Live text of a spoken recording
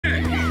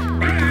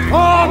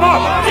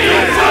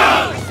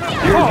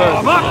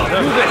Form up!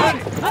 Move it!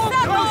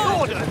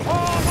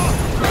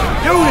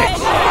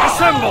 Units,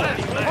 assemble!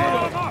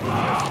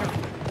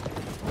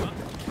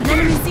 An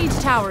enemy siege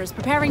tower is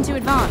preparing to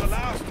advance.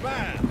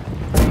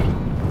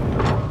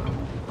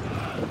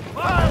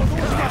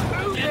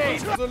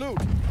 Salute!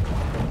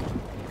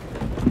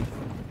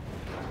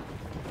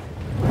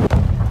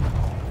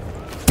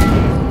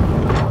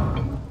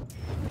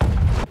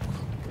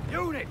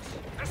 Units,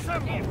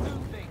 assemble!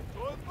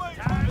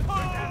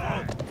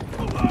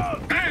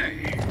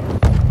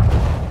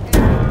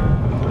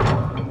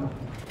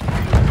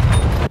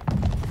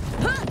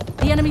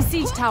 The enemy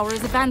siege tower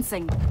is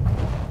advancing.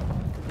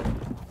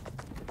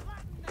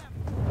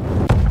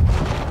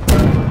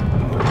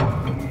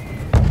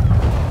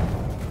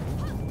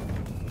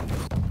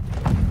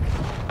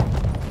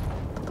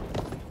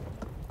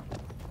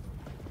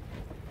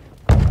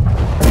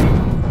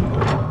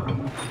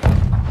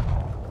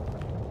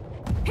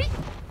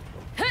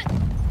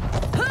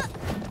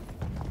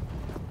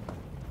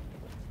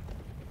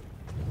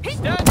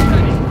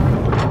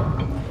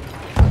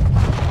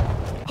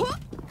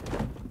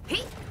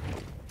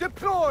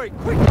 Deploy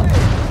quickly!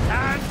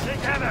 Stand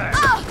together!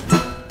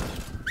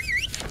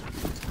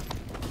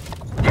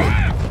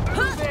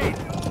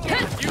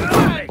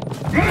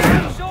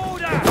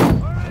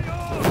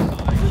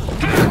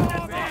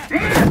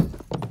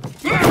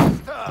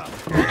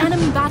 The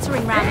enemy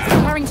battering ram is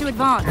preparing to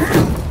advance.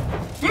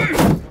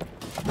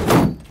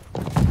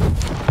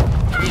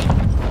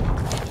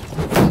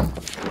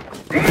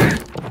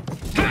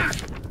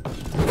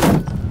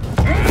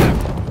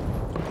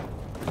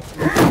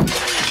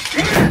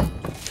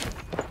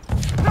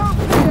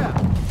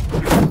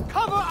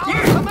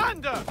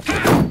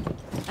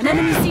 An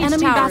enemy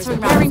siege tower is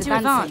preparing to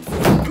advance.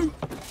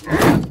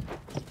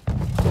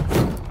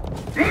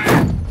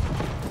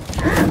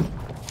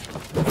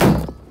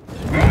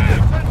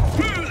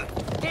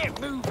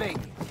 Get moving!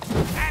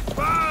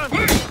 Advance!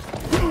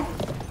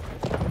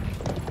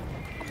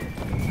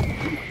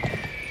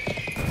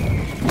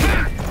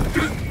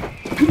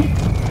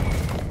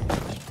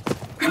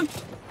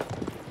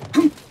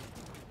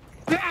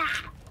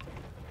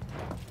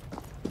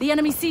 The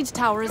enemy siege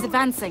tower is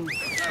advancing.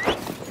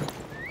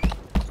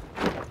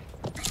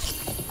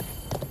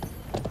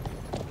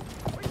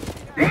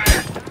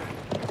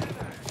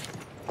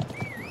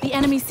 The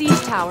enemy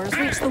siege tower has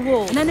reached the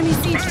wall. An enemy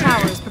siege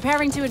tower is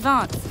preparing to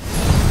advance.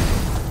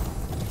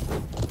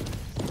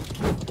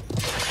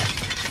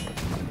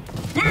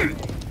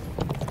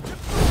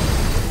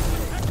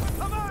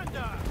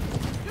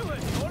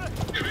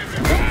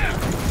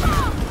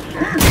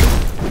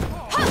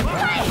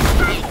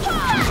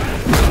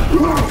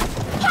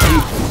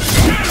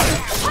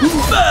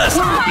 First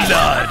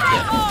blood!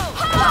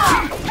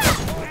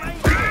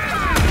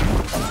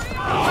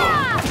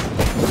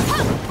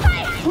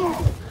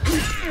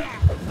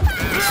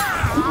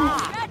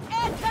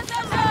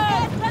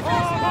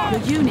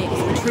 Your unit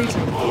is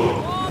retreating.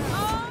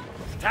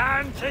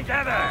 Stand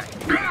together!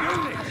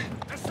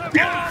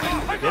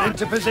 Get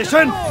into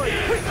position!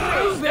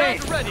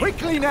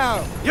 Quickly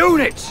now!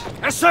 Units,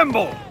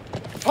 assemble!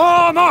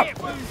 Form up!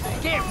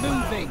 Get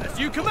moving! As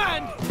you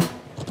command!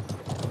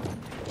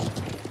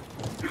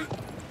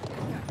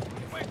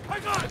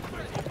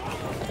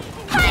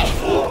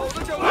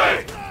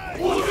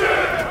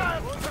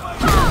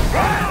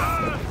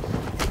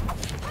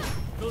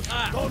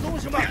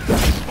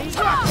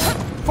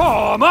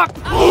 Form up!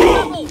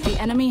 The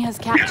enemy has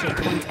captured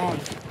point A.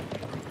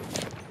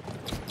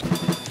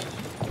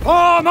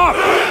 Form up!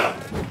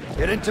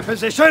 Get into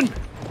position!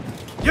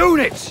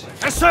 Units,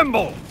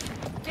 assemble!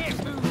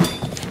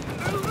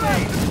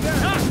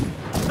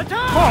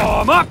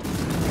 Form up!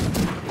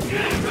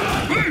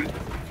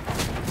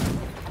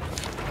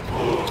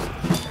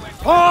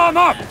 Form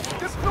up!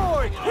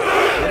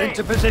 Get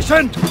into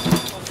position!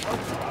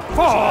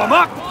 Form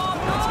up!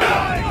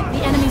 The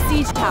enemy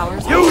siege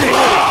towers. Units,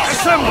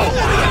 assemble!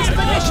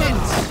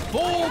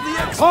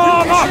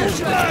 Form up!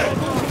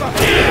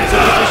 Get into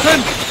position!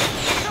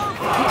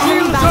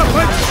 Shields up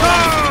and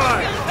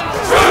charge!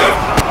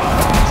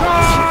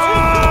 Charge!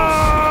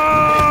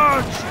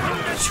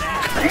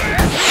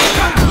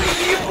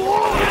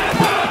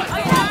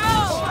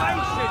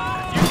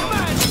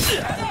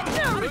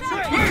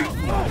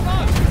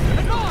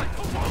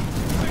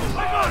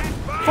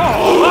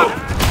 Form up!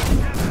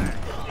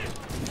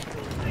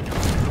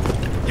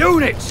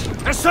 Units,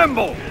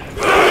 assemble!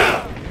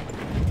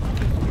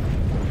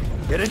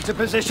 Get into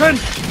position!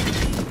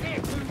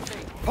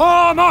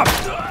 Form up!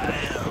 Form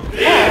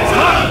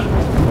up!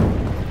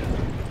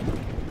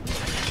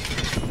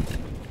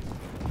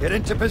 Get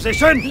into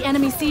position! The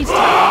enemy siege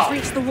tower has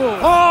reached the wall.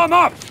 Form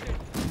up!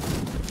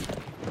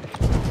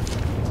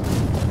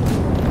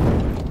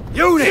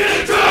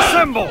 Units,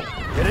 assemble!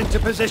 Get into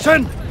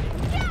position!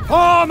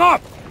 Form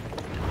up!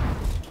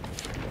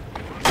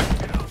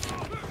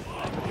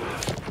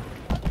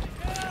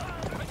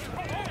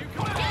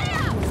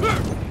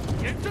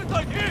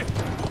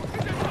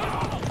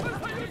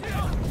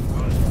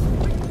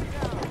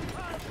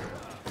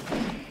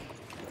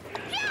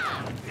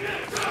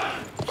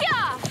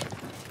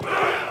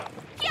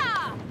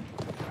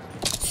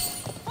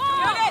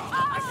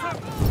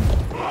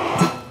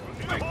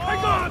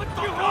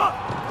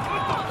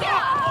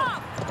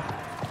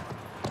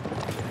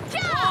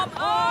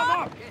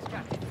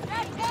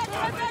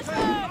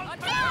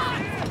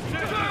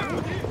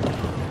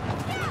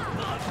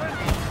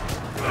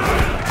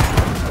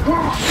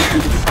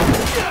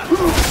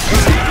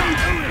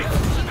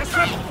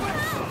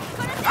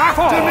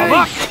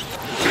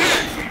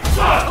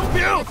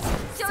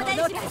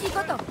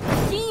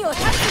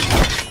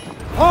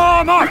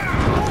 Form up!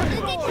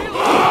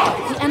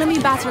 The enemy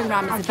battering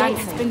ram has been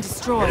Get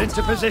destroyed.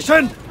 into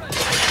position!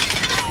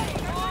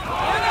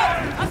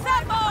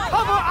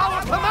 Cover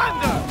our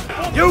commander!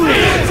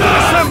 Units,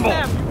 assemble!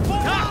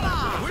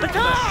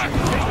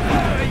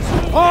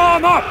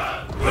 Form up!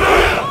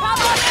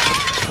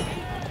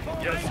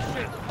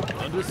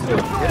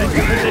 Get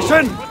into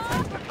position!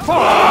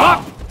 Form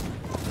up!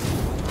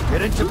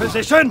 Get into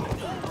position!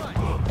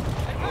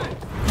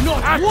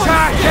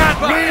 Attack at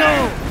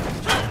will!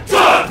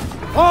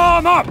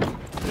 Form up!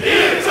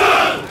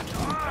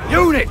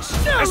 Units,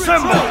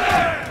 assemble!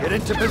 Get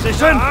into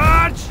position!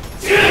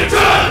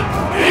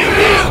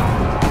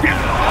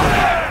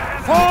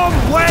 Form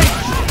wedge!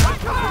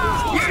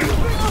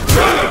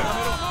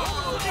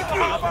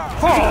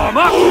 Form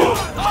up!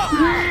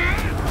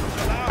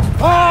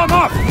 Form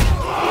up!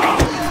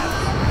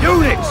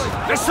 Units,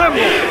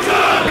 assemble!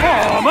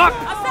 Form up!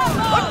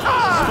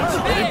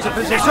 Get into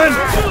position!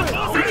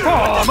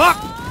 Form up!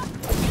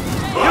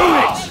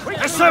 Units,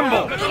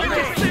 assemble!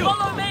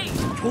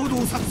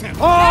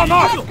 Form up! Form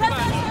up!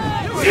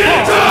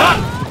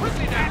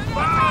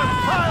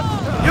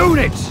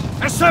 Units,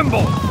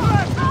 assemble!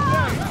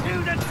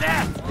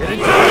 Get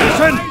into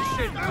position!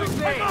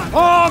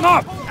 Form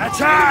up!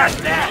 Attack!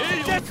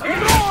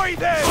 Destroy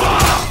them!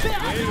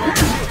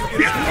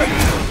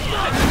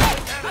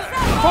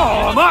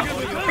 Form up!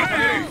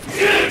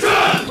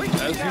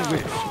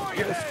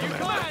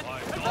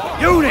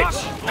 Units,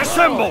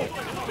 assemble!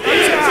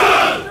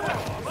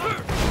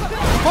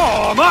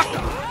 Form up!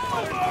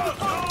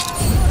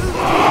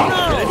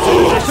 Get into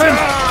position!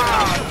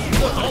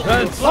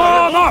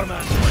 Form up!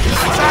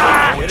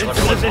 Get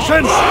into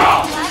position!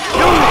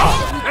 Units,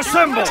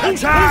 assemble!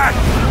 Attack!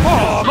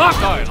 Form up!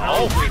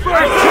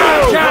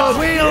 Attack at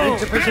will! Get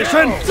into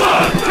position!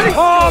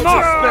 Form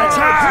up!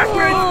 Attack!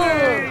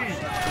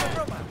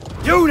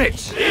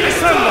 Units,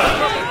 assemble!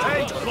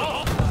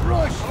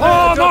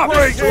 Form up!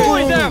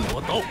 Destroy them!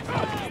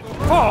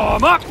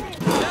 Form up!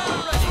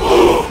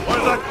 For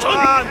the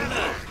Khan!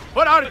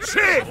 For our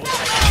chief!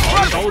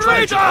 For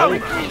freedom!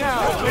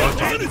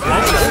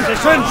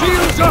 Position!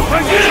 Shields up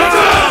and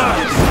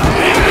charge!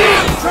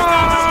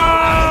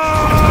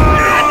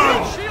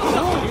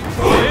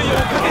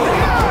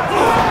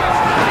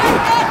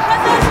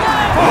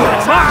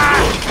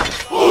 Charge!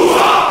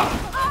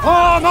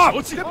 Form up!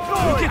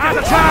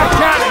 Attack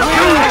at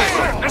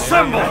will!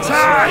 Assemble!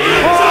 Attack!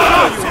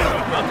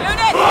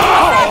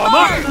 Form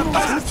up!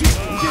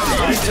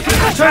 Into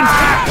position!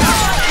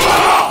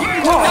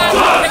 Form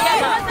up!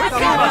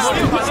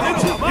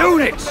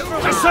 Units!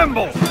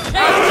 Assemble!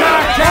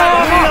 Attack at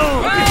will!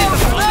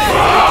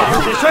 Into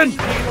position!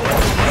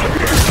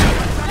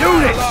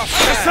 Units!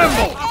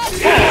 Assemble!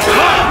 Form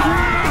up!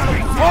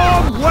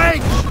 Form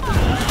wedge!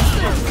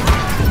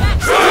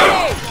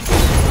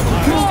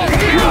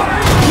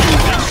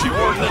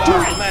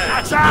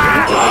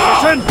 Attack!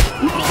 Position!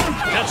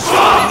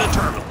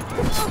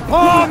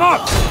 Form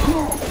up!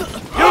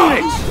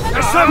 Units!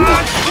 Assemble!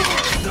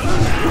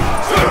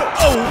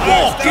 Oh,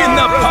 walk in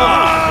the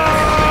park!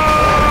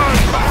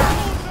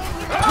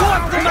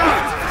 What the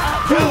mount!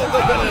 Kill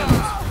the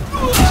villains!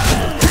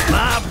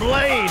 My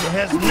blade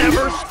has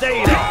never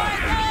stayed on.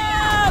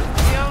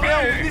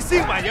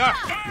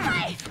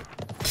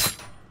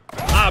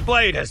 My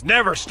blade has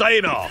never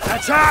stayed off.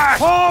 Attack!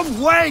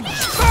 Form wedge!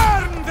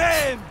 Burn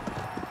them!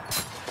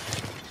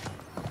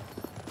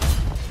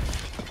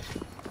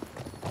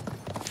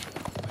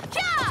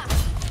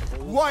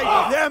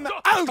 Wipe them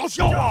out!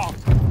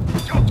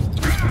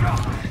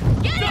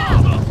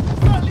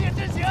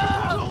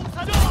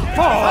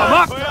 Form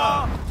up!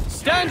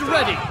 Stand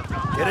ready!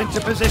 Get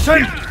into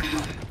position!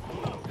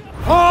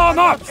 Form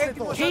up! Get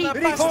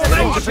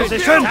into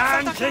position!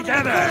 Stand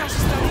together!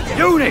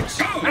 Units!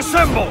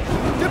 Assemble!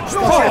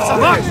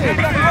 Form up!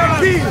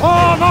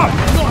 Form up!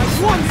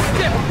 One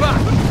step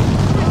back!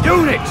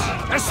 Units!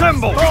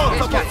 Assemble!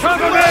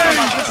 Cover me!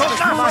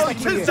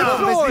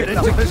 Get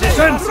into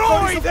position!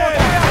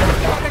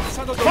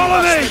 Follow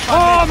me!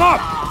 Form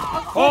up!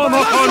 Form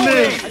up on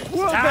me!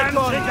 Stand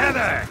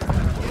together!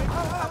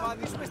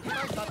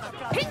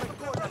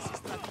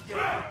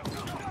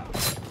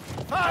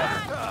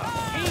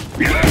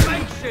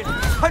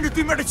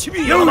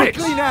 Units!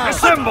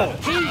 Assemble!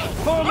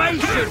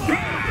 Formation!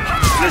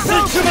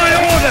 Listen to my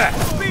order!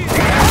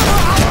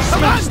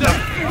 Commander!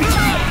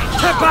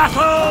 To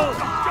battle!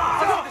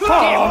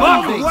 Form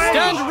up!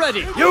 Stand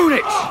ready!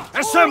 Units!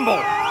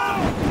 Assemble!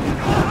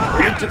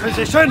 Into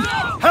position!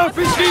 Help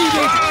is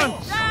needed!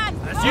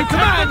 As you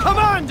command,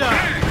 Commander!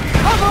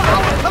 Cover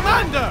our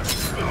commander!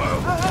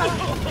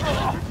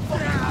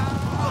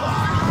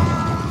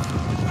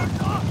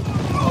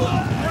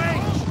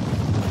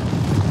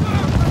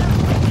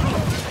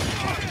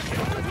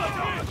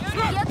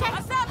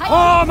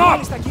 Form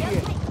up!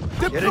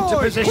 Get into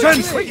position!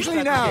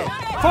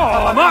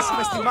 Form up!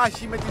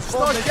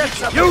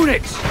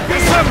 Units!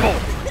 Assemble!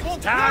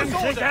 Stand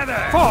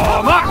together!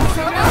 Form up!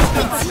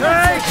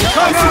 Take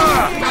cover!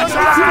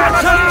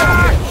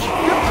 Attack!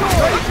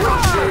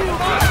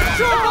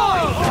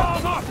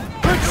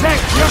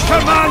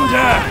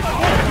 Commander!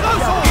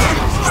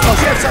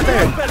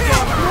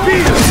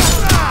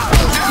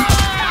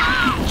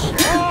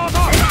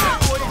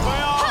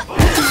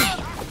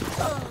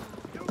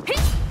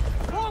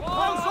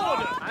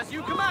 As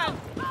you command.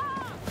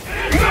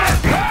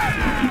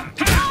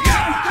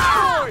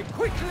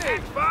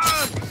 Quickly!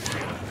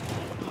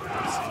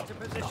 Into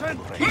position!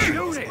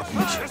 Units!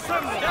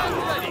 Assemble! Stand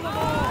ready!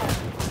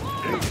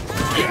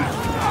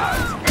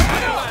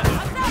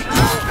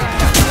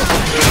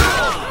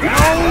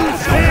 No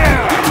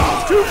fear!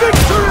 To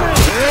victory!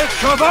 Take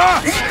cover!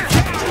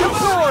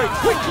 Deploy!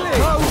 Quickly!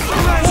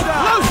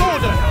 Close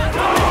order!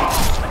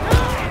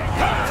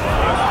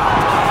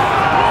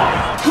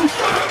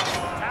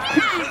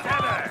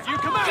 As you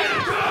command!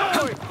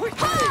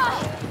 Quickly!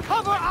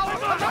 Cover our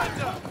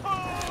commander!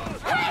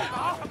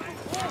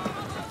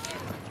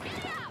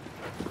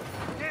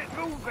 Get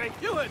moving!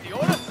 You heard the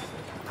order!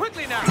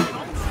 Quickly now!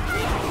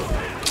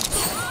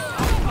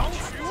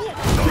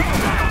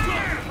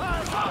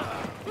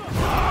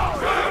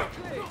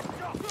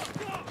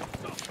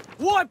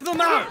 Wipe them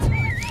out!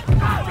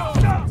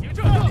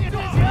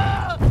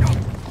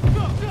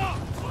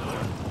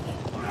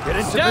 Get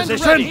into Stand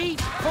position! ready!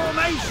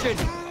 Formation!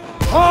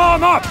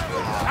 Form up!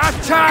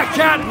 Attack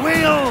at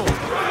will!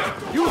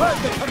 You heard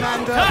the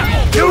commander!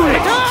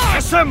 Units!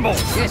 Assemble!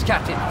 Yes,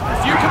 Captain.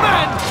 As you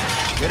command!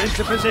 Get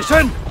into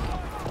position!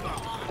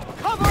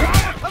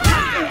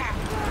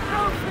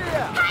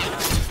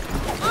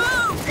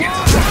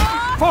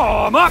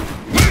 Form up!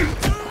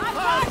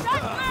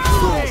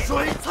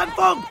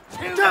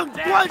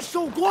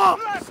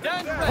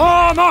 Stand ready!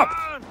 Form up!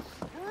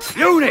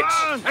 Units!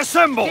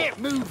 Assemble! Get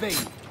moving!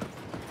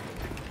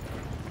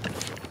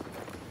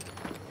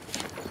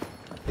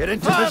 Get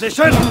into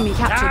position! enemy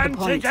captured the Stand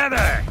point.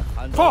 together!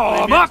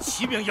 Form up!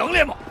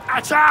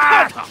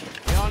 Attack!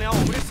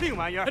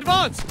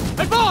 Advance!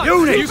 Advance!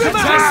 Units!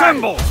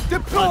 Assemble!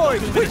 Deploy!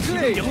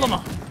 Quickly!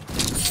 Form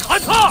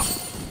Stand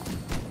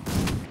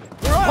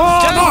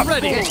up!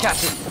 ready! Yes,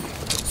 Captain.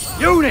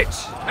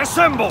 Units!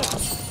 Assemble!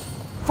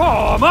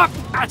 Form up!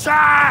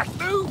 Attack!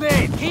 Move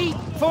it! Keep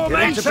Get into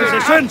formation!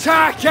 position!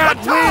 Attack at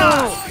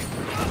will!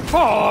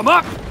 Form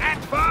up!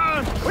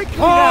 Advance! Quickly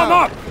Form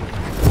now! up!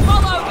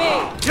 Follow me!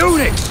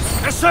 Units!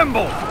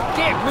 Assemble!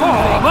 Get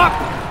Form moving! up!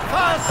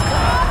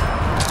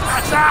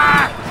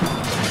 Attack!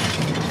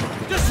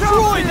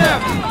 Destroy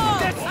them!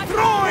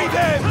 Destroy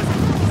them!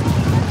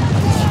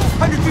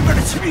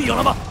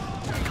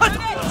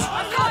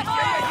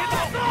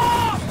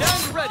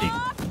 Stand ready!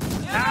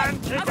 Stand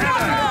together!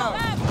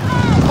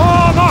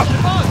 Form up!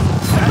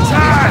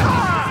 Attack!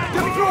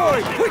 Deploy!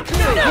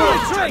 Quickly!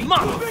 Retreat!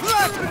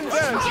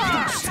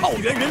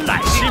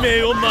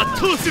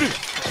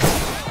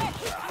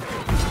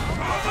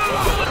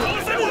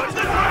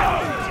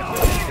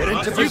 Get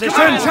into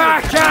position!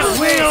 Attack at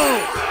will!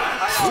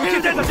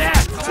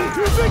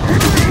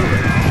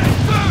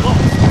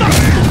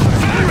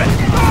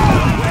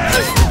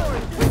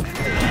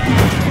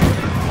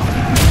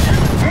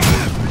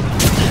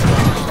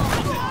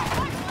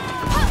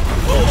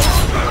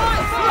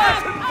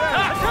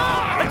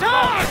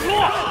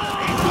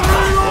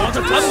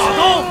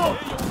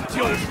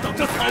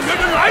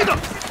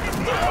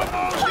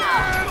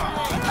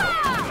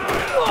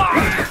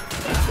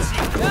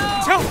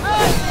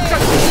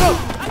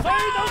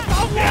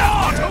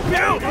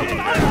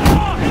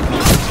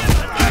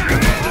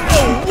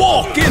 A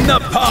walk in the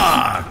park!